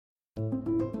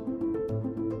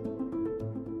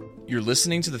You're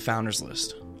listening to The Founders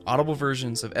List, audible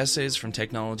versions of essays from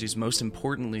technology's most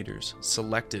important leaders,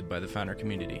 selected by the founder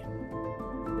community.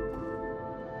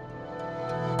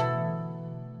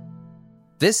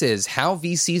 This is How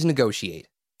VCs Negotiate,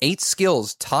 8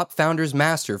 Skills Top Founders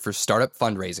Master for Startup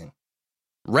Fundraising.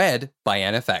 Read by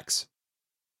NFX.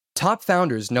 Top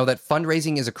founders know that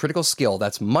fundraising is a critical skill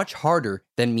that's much harder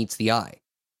than meets the eye.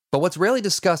 But what's rarely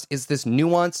discussed is this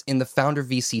nuance in the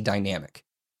founder-VC dynamic.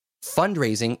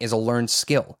 Fundraising is a learned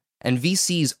skill, and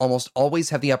VCs almost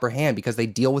always have the upper hand because they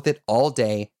deal with it all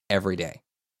day, every day.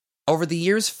 Over the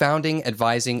years founding,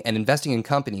 advising, and investing in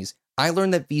companies, I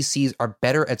learned that VCs are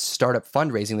better at startup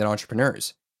fundraising than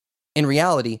entrepreneurs. In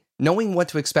reality, knowing what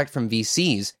to expect from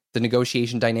VCs, the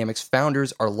negotiation dynamics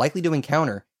founders are likely to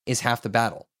encounter, is half the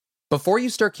battle. Before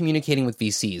you start communicating with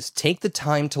VCs, take the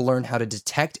time to learn how to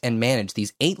detect and manage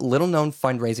these 8 little-known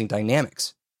fundraising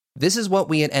dynamics. This is what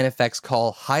we at NFX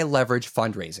call high-leverage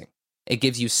fundraising. It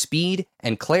gives you speed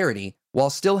and clarity while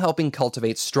still helping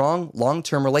cultivate strong,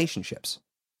 long-term relationships.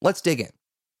 Let's dig in.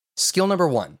 Skill number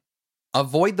 1.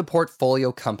 Avoid the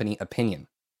portfolio company opinion.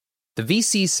 The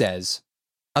VC says,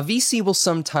 a VC will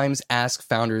sometimes ask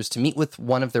founders to meet with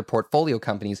one of their portfolio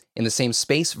companies in the same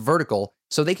space vertical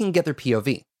so they can get their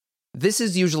POV. This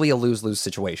is usually a lose-lose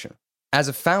situation. As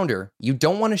a founder, you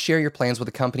don't want to share your plans with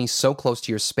a company so close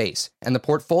to your space, and the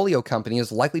portfolio company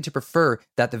is likely to prefer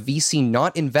that the VC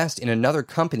not invest in another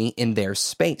company in their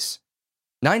space.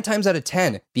 9 times out of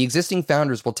 10, the existing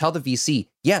founders will tell the VC,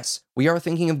 yes, we are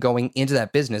thinking of going into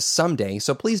that business someday,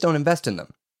 so please don't invest in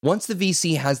them. Once the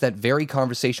VC has that very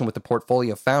conversation with the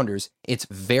portfolio founders, it's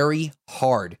very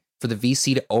hard for the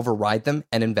VC to override them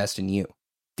and invest in you.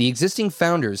 The existing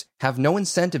founders have no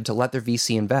incentive to let their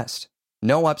VC invest.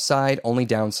 No upside, only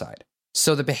downside.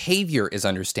 So the behavior is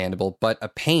understandable, but a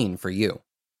pain for you.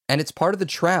 And it's part of the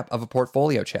trap of a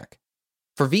portfolio check.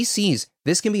 For VCs,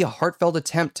 this can be a heartfelt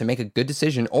attempt to make a good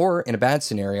decision or, in a bad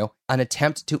scenario, an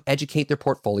attempt to educate their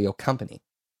portfolio company.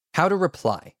 How to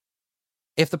reply.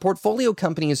 If the portfolio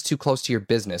company is too close to your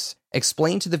business,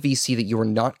 explain to the VC that you are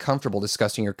not comfortable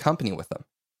discussing your company with them.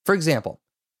 For example,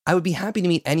 I would be happy to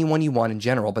meet anyone you want in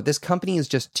general, but this company is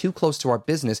just too close to our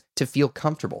business to feel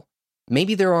comfortable.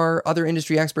 Maybe there are other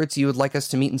industry experts you would like us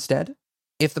to meet instead?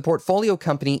 If the portfolio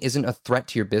company isn't a threat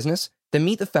to your business, then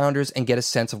meet the founders and get a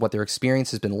sense of what their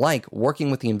experience has been like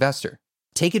working with the investor.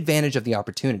 Take advantage of the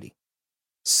opportunity.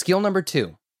 Skill number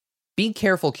 2. Be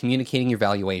careful communicating your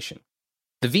valuation.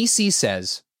 The VC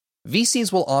says,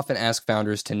 VCs will often ask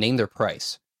founders to name their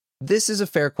price. This is a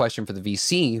fair question for the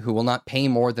VC, who will not pay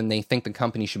more than they think the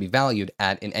company should be valued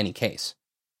at in any case.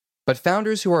 But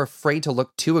founders who are afraid to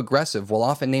look too aggressive will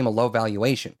often name a low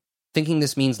valuation, thinking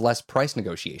this means less price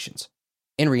negotiations.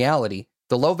 In reality,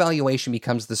 the low valuation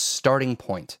becomes the starting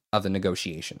point of the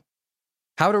negotiation.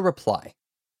 How to reply.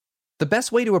 The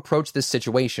best way to approach this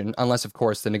situation, unless of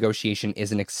course the negotiation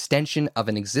is an extension of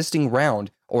an existing round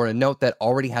or a note that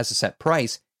already has a set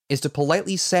price, is to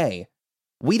politely say,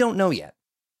 we don't know yet.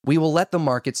 We will let the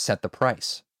market set the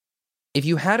price. If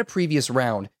you had a previous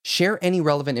round, share any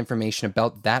relevant information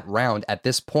about that round at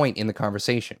this point in the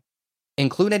conversation.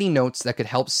 Include any notes that could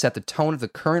help set the tone of the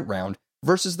current round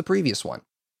versus the previous one.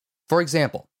 For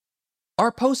example, our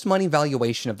post-money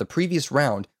valuation of the previous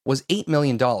round was $8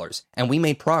 million, and we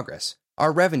made progress.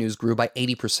 Our revenues grew by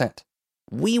 80%.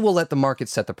 We will let the market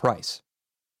set the price.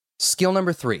 Skill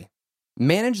number 3.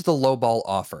 Manage the lowball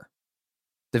offer.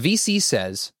 The VC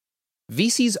says,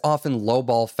 VCs often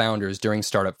lowball founders during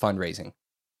startup fundraising.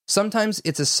 Sometimes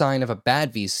it's a sign of a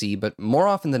bad VC, but more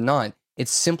often than not,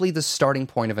 it's simply the starting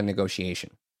point of a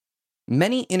negotiation.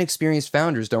 Many inexperienced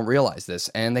founders don't realize this,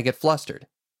 and they get flustered.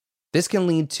 This can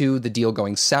lead to the deal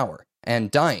going sour and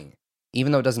dying,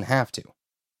 even though it doesn't have to.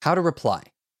 How to reply.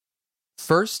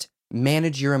 First,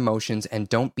 manage your emotions and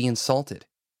don't be insulted.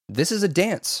 This is a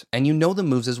dance, and you know the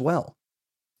moves as well.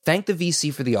 Thank the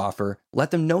VC for the offer,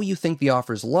 let them know you think the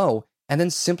offer is low, and then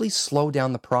simply slow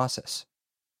down the process.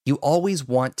 You always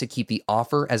want to keep the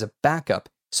offer as a backup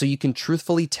so you can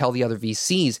truthfully tell the other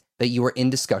VCs that you are in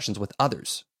discussions with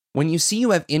others. When you see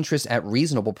you have interest at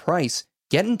reasonable price,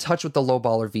 get in touch with the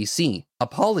lowballer VC,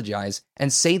 apologize,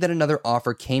 and say that another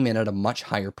offer came in at a much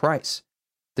higher price.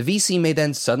 The VC may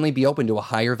then suddenly be open to a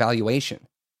higher valuation.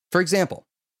 For example,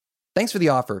 thanks for the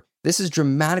offer. This is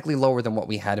dramatically lower than what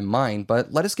we had in mind,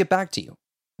 but let us get back to you.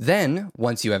 Then,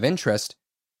 once you have interest,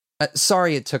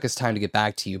 sorry it took us time to get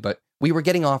back to you, but we were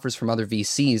getting offers from other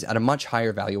VCs at a much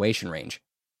higher valuation range.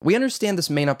 We understand this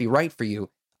may not be right for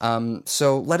you,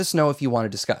 so let us know if you want to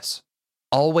discuss.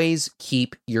 Always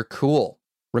keep your cool.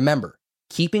 Remember,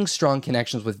 keeping strong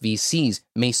connections with VCs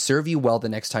may serve you well the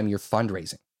next time you're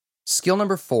fundraising. Skill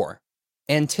number 4,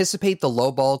 anticipate the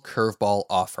lowball curveball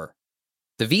offer.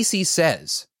 The VC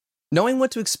says, knowing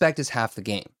what to expect is half the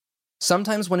game.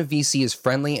 Sometimes when a VC is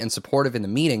friendly and supportive in the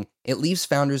meeting, it leaves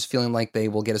founders feeling like they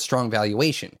will get a strong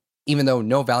valuation, even though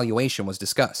no valuation was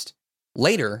discussed.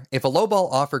 Later, if a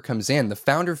lowball offer comes in, the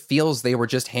founder feels they were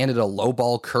just handed a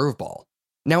lowball curveball.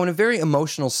 Now, in a very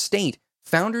emotional state,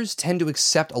 founders tend to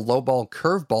accept a lowball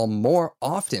curveball more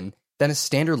often than a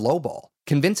standard lowball,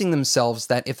 convincing themselves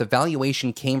that if the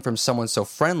valuation came from someone so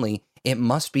friendly, it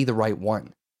must be the right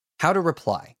one. How to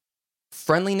reply?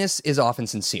 Friendliness is often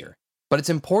sincere, but it's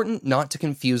important not to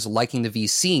confuse liking the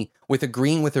VC with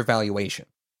agreeing with their valuation.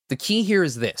 The key here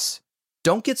is this: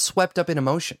 don't get swept up in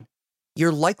emotion.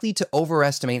 You're likely to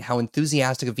overestimate how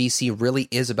enthusiastic a VC really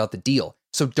is about the deal,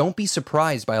 so don't be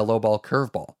surprised by a lowball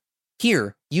curveball.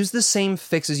 Here, use the same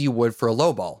fix as you would for a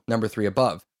lowball, number 3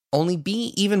 above, only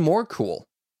be even more cool.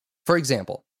 For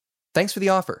example, thanks for the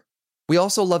offer. We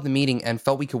also love the meeting and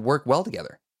felt we could work well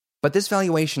together, but this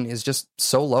valuation is just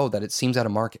so low that it seems out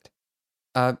of market.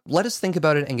 Let us think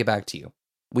about it and get back to you.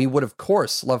 We would, of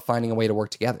course, love finding a way to work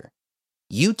together.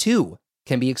 You too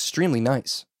can be extremely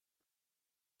nice.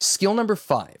 Skill number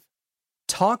 5,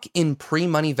 talk in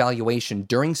pre-money valuation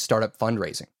during startup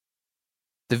fundraising.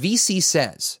 The VC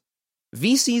says,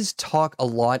 VCs talk a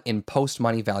lot in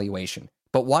post-money valuation,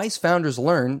 but wise founders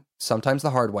learn, sometimes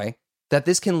the hard way, that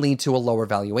this can lead to a lower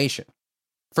valuation.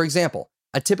 For example,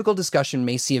 a typical discussion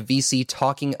may see a VC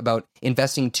talking about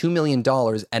investing $2 million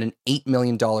at an $8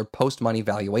 million post-money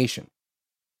valuation.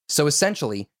 So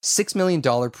essentially, $6 million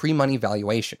pre-money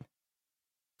valuation.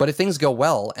 But if things go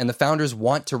well and the founders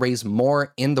want to raise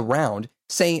more in the round,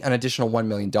 say an additional $1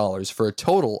 million for a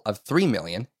total of $3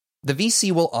 million, the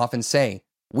VC will often say,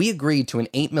 we agreed to an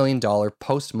 $8 million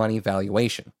post-money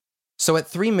valuation. So at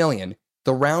 $3 million,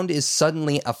 the round is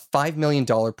suddenly a $5 million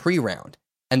pre-round,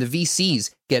 and the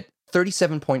VCs get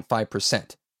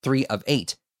 37.5%, 3 of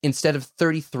 8, instead of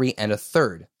 33 and a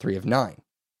third, 3 of 9.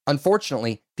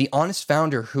 Unfortunately, the honest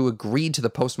founder who agreed to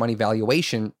the post-money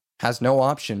valuation has no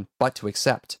option but to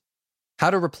accept. How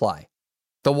to reply?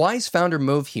 The wise founder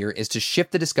move here is to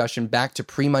shift the discussion back to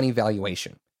pre-money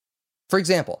valuation. For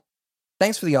example,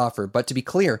 thanks for the offer, but to be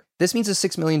clear, this means a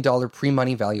 $6 million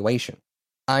pre-money valuation.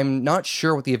 I'm not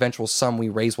sure what the eventual sum we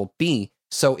raise will be,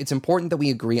 so it's important that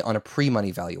we agree on a pre-money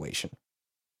valuation.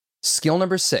 Skill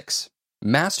number 6,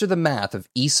 master the math of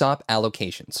ESOP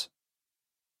allocations.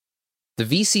 The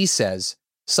VC says,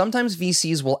 sometimes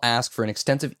VCs will ask for an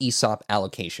extensive ESOP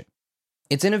allocation.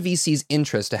 It's in a VC's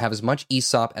interest to have as much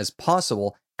ESOP as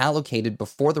possible allocated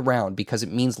before the round because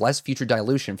it means less future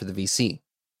dilution for the VC.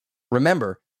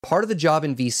 Remember, part of the job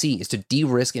in VC is to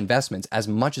de-risk investments as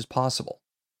much as possible.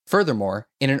 Furthermore,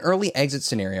 in an early exit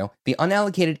scenario, the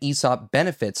unallocated ESOP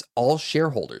benefits all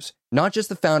shareholders, not just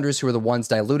the founders who are the ones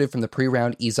diluted from the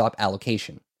pre-round ESOP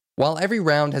allocation. While every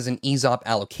round has an ESOP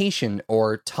allocation,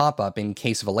 or top-up in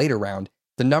case of a later round,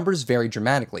 the numbers vary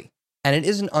dramatically, and it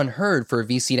isn't unheard for a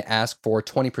VC to ask for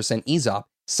 20% ESOP,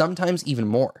 sometimes even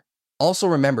more. Also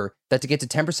remember that to get to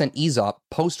 10% ESOP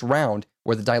post-round,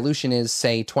 where the dilution is,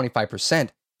 say, 25%,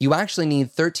 you actually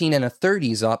need 13 and a third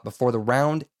ESOP before the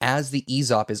round, as the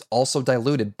ESOP is also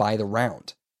diluted by the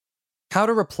round. How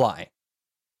to reply?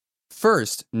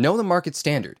 First, know the market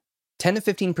standard. 10 to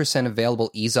 15% available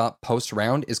ESOP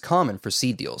post-round is common for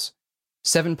seed deals.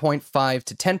 7.5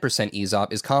 to 10%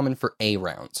 ESOP is common for A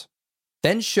rounds.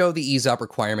 Then show the ESOP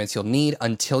requirements you'll need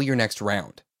until your next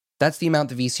round. That's the amount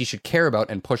the VC should care about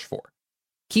and push for.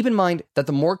 Keep in mind that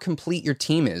the more complete your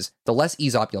team is, the less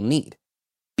ESOP you'll need.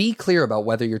 Be clear about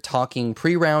whether you're talking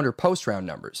pre-round or post-round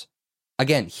numbers.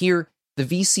 Again, here, the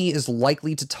VC is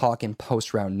likely to talk in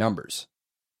post-round numbers.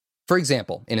 For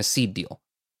example, in a seed deal,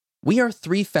 we are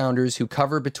 3 founders who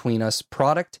cover between us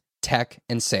product, tech,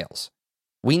 and sales.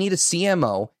 We need a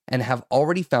CMO and have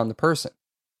already found the person.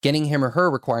 Getting him or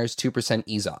her requires 2%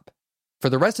 ESOP. For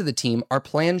the rest of the team, our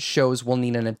plan shows we'll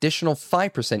need an additional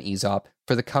 5% ESOP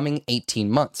for the coming 18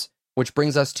 months, which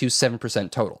brings us to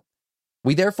 7% total.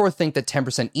 We therefore think that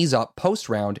 10% ESOP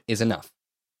post-round is enough.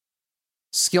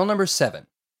 Skill number 7,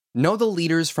 know the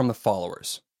leaders from the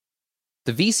followers.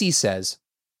 The VC says,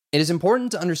 it is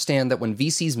important to understand that when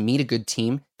VCs meet a good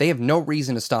team, they have no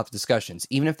reason to stop the discussions,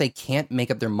 even if they can't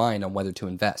make up their mind on whether to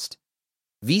invest.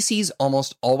 VCs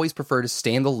almost always prefer to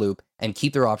stay in the loop and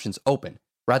keep their options open,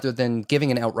 rather than giving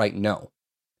an outright no.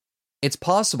 It's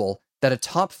possible that a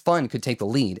top fund could take the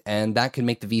lead, and that could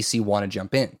make the VC want to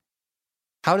jump in.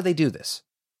 How do they do this?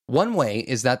 One way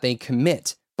is that they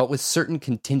commit, but with certain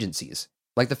contingencies,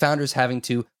 like the founders having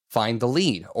to find the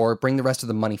lead or bring the rest of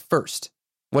the money first.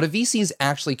 What a VC is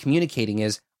actually communicating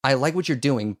is, I like what you're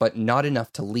doing, but not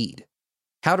enough to lead.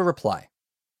 How to reply.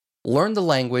 Learn the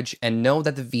language and know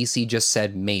that the VC just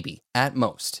said maybe, at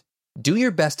most. Do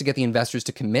your best to get the investors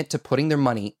to commit to putting their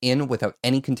money in without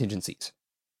any contingencies.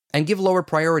 And give lower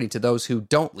priority to those who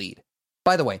don't lead.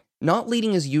 By the way, not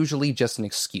leading is usually just an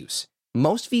excuse.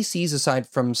 Most VCs, aside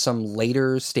from some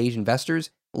later stage investors,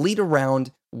 lead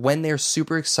around when they're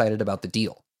super excited about the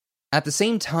deal. At the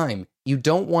same time, you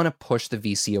don't want to push the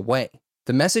VC away.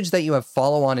 The message that you have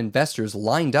follow-on investors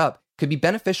lined up could be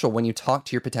beneficial when you talk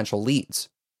to your potential leads.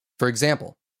 For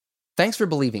example, thanks for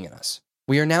believing in us.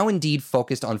 We are now indeed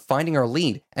focused on finding our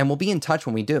lead and will be in touch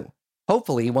when we do.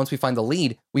 Hopefully, once we find the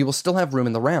lead, we will still have room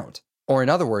in the round. Or in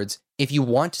other words, if you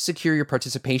want to secure your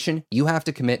participation, you have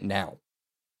to commit now.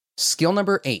 Skill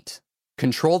number 8,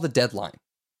 control the deadline.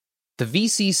 The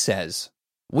VC says,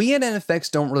 we at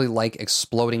NFX don't really like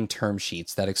exploding term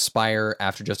sheets that expire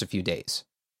after just a few days.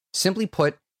 Simply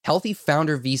put, healthy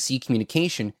founder VC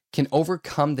communication can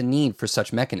overcome the need for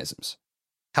such mechanisms.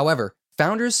 However,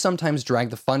 founders sometimes drag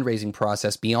the fundraising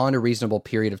process beyond a reasonable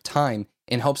period of time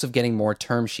in hopes of getting more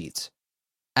term sheets.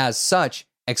 As such,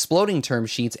 exploding term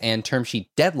sheets and term sheet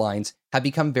deadlines have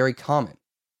become very common.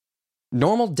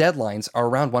 Normal deadlines are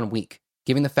around 1 week,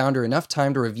 giving the founder enough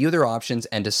time to review their options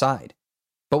and decide.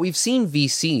 But we've seen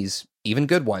VCs, even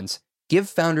good ones, give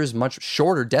founders much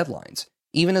shorter deadlines,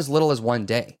 even as little as 1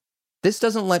 day. This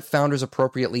doesn't let founders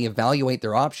appropriately evaluate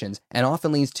their options and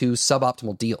often leads to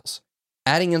suboptimal deals.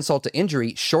 Adding insult to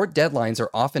injury, short deadlines are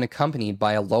often accompanied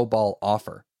by a lowball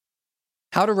offer.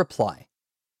 How to reply.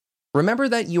 Remember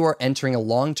that you are entering a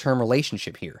long-term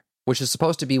relationship here, which is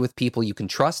supposed to be with people you can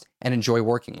trust and enjoy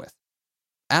working with.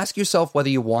 Ask yourself whether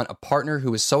you want a partner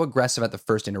who is so aggressive at the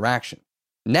first interaction.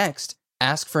 Next,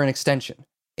 ask for an extension.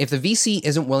 If the VC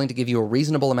isn't willing to give you a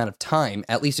reasonable amount of time,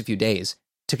 at least a few days,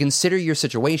 to consider your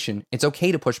situation, it's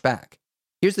okay to push back.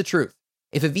 Here's the truth.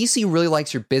 If a VC really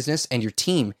likes your business and your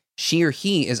team, she or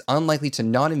he is unlikely to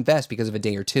not invest because of a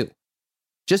day or two.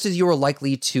 Just as you are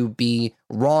likely to be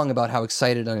wrong about how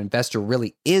excited an investor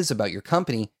really is about your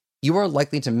company, you are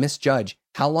likely to misjudge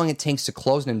how long it takes to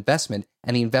close an investment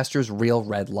and the investor's real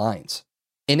red lines.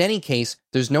 In any case,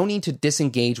 there's no need to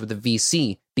disengage with the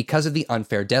VC because of the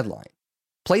unfair deadline.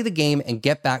 Play the game and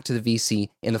get back to the VC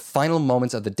in the final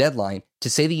moments of the deadline to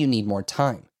say that you need more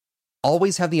time.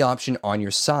 Always have the option on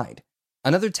your side.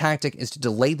 Another tactic is to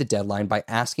delay the deadline by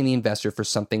asking the investor for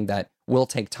something that will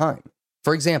take time.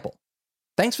 For example,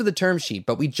 thanks for the term sheet,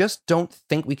 but we just don't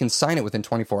think we can sign it within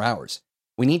 24 hours.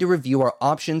 We need to review our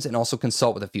options and also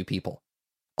consult with a few people.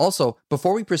 Also,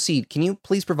 before we proceed, can you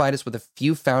please provide us with a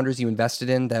few founders you invested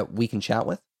in that we can chat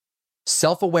with?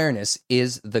 Self-awareness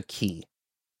is the key.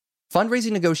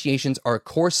 Fundraising negotiations are a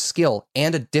core skill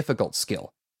and a difficult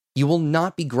skill. You will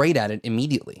not be great at it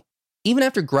immediately. Even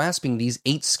after grasping these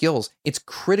 8 skills, it's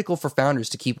critical for founders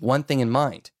to keep one thing in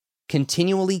mind.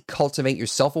 Continually cultivate your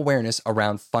self-awareness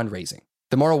around fundraising.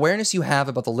 The more awareness you have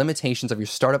about the limitations of your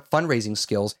startup fundraising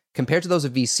skills compared to those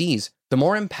of VCs, the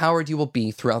more empowered you will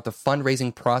be throughout the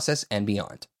fundraising process and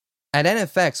beyond. At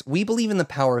NFX, we believe in the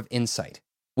power of insight.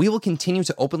 We will continue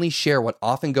to openly share what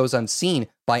often goes unseen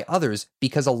by others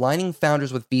because aligning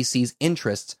founders with VCs'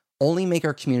 interests only make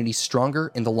our community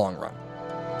stronger in the long run.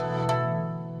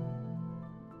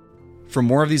 For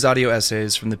more of these audio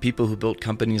essays from the people who built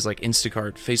companies like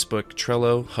Instacart, Facebook,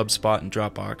 Trello, HubSpot, and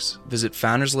Dropbox, visit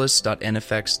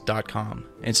founderslist.nfx.com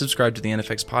and subscribe to the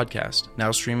NFX podcast,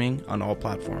 now streaming on all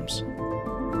platforms.